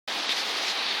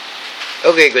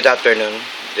Okay, good afternoon.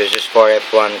 This is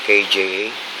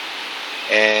 4F1KJA,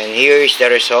 and here is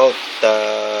the result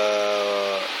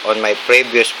on my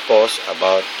previous post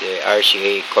about the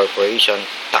RCA Corporation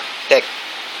Tech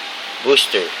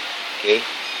booster. Okay.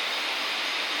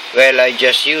 Well, I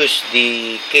just used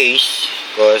the case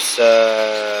because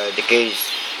the case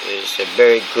is a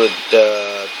very good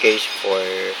case for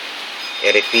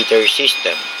a repeater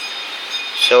system.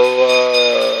 So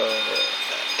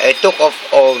I took off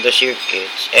all the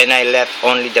circuits and I left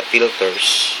only the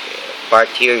filters. Part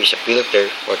here is a filter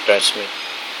for transmit.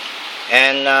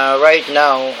 And right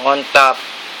now on top,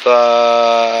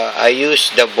 I use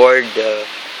the board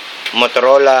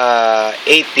Motorola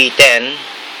AP10.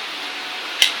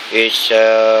 It's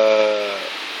a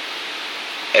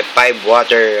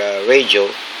 5-watt radio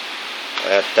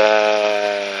that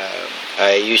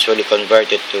I usually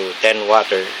convert it to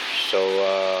 10-watt. So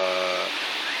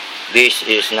this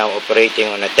is now operating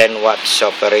on a 10 watts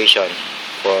operation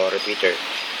for repeater.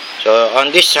 So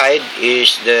on this side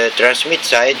is the transmit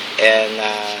side, and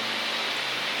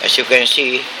as you can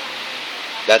see,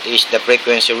 that is the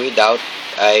frequency readout.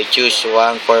 I choose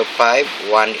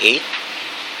 14518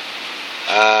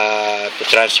 to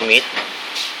transmit,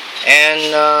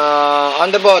 and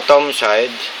on the bottom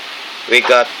side we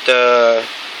got a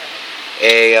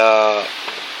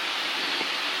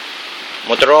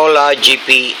Motorola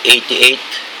GP88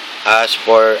 as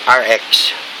for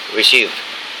RX receive,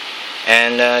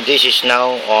 and this is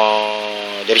now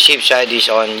on the receive side is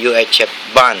on UHF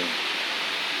band.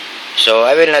 So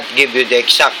I will not give you the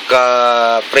exact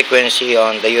frequency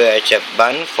on the UHF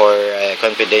band for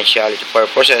confidentiality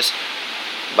purposes,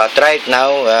 but right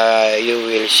now you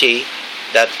will see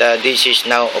that this is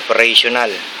now operational.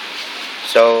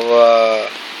 So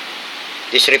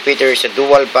this repeater is a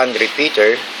dual band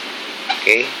repeater.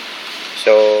 Okay,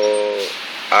 so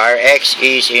RX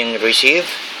is in receive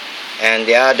and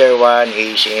the other one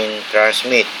is in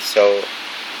transmit. So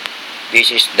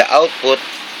this is the output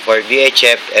for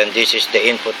VHF and this is the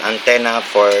input antenna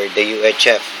for the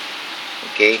UHF.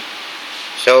 Okay,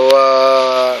 so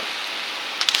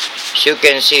as you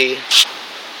can see,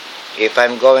 if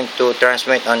I'm going to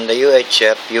transmit on the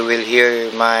UHF, you will hear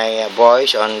my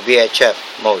voice on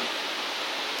VHF mode.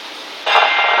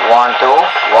 1 2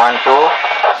 1 2.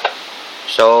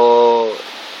 So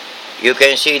you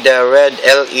can see the red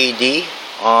LED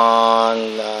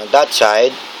on that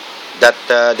side that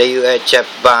the UHF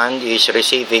band is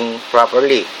receiving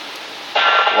properly. 1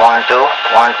 2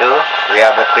 1 2. We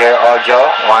have a clear audio.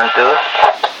 1 2.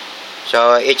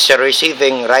 So it's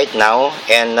receiving right now,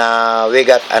 and we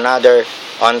got another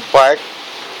on part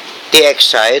TX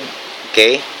side.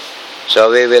 Okay, so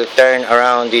we will turn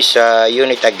around this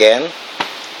unit again.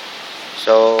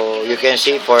 So you can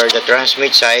see for the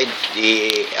transmit side,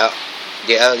 the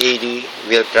LED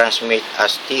will transmit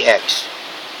as TX.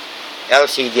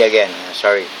 LCD again,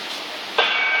 sorry.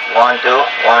 1 2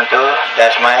 1 2,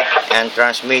 that's mic, and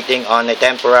transmitting on a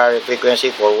temporary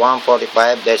frequency for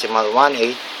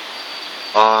 145.18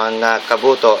 on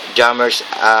Kabuto Jammers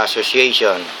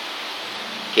Association.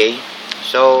 Okay,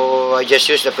 so I just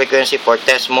use the frequency for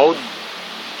test mode,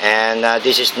 and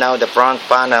this is now the front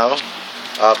panel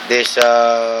of this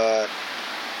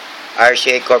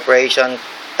RCA Corporation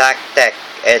Tech.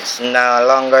 It's no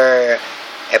longer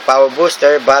a power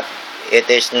booster, but it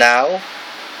is now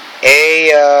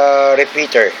a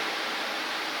repeater.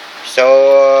 So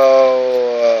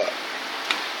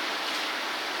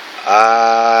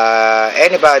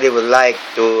anybody would like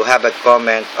to have a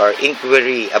comment or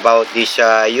inquiry about this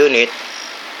unit,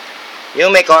 you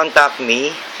may contact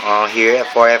me here at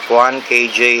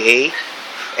 4F1KJA,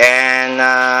 and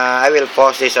I will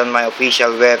post this on my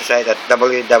official website at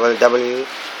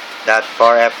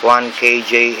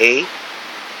www.4f1kja,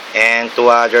 and to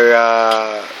other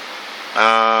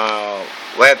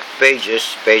web pages,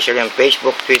 especially on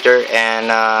Facebook, Twitter,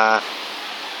 and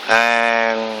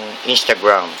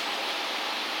Instagram.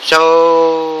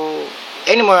 So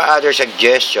any more other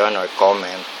suggestion or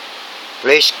comment,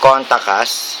 please contact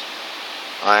us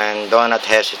and do not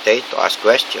hesitate to ask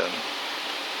questions.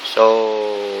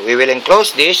 So we will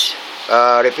enclose this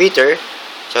repeater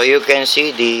so you can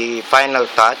see the final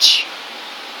touch.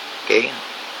 Okay,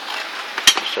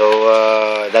 so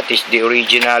that is the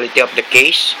originality of the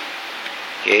case.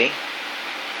 Okay,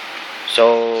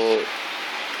 so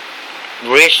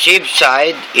receive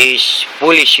side is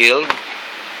fully shielded,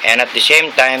 and at the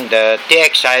same time the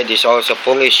TX side is also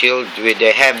fully shielded with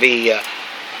a heavy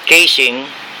casing,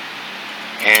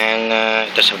 and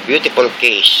it is a beautiful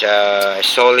case,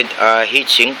 solid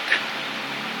heatsink,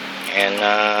 and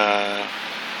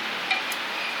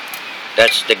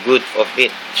that's the good of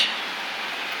it.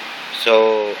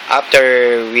 So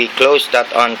after we close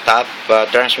that on top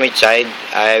transmit side,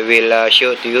 I will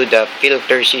show to you the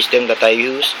filter system that I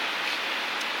use,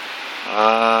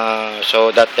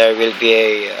 so that there will be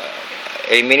a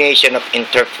elimination of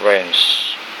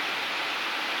interference.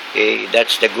 Okay,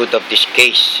 that's the good of this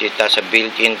case. It has a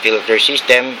built-in filter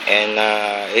system and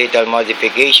little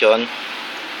modification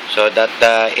so that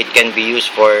it can be used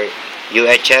for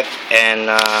UHF and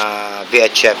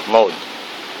VHF mode.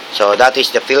 So that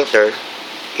is the filter,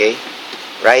 okay,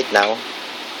 right now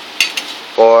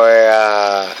for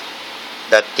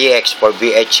the TX for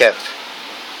VHF,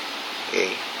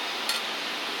 okay,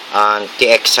 on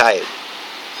TX side.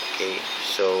 Okay,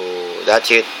 so that's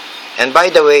it. And by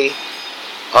the way,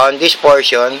 on this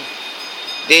portion,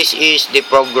 this is the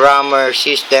programmer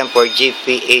system for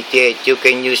GP88. You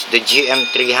can use the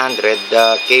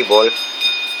GM300 cable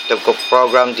to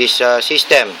program this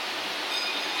system.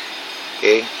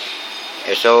 Okay,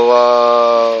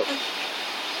 so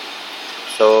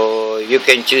you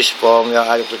can choose from your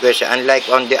application. Unlike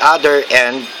on the other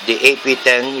end, the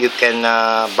AP10, you can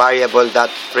variable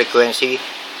that frequency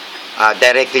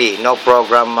directly, no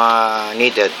program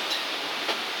needed,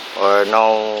 or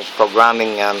no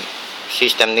programming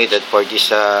system needed for this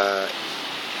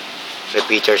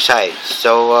repeater side.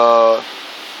 So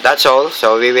that's all.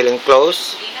 So we will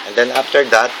enclose, and then after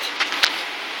that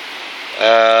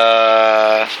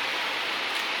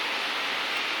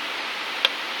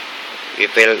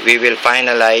we will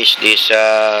finalize this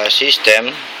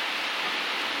system.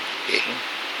 Okay.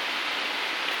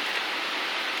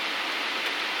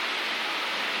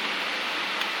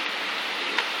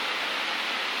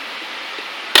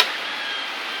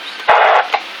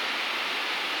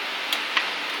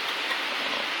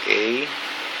 Okay.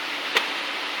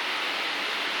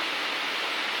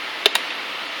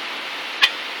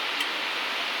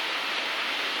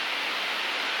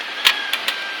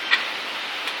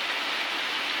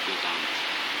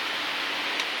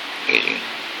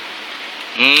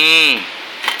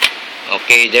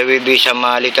 Okay, there will be some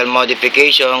little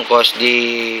modification because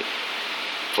the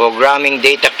programming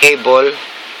data cable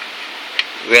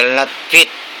will not fit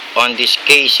on this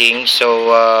casing,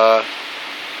 so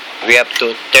we have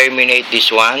to terminate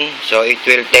this one. So it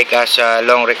will take us a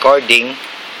long recording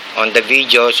on the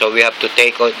video, so we have to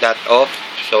take that off.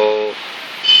 So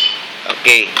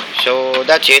okay, so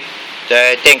that's it.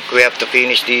 I think we have to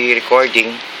finish the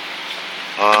recording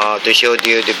to show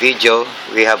you the video.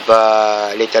 We have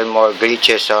little more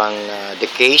glitches on the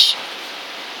case,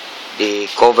 the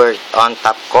cover, on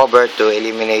top cover, to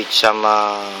eliminate some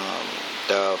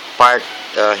the part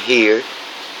here,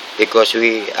 because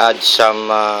we add some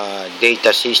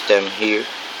data system here,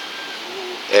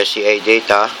 SCA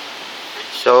data.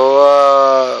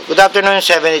 So good afternoon,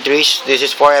 73s. This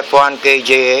is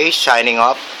 4F1KJA signing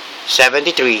off.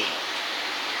 73.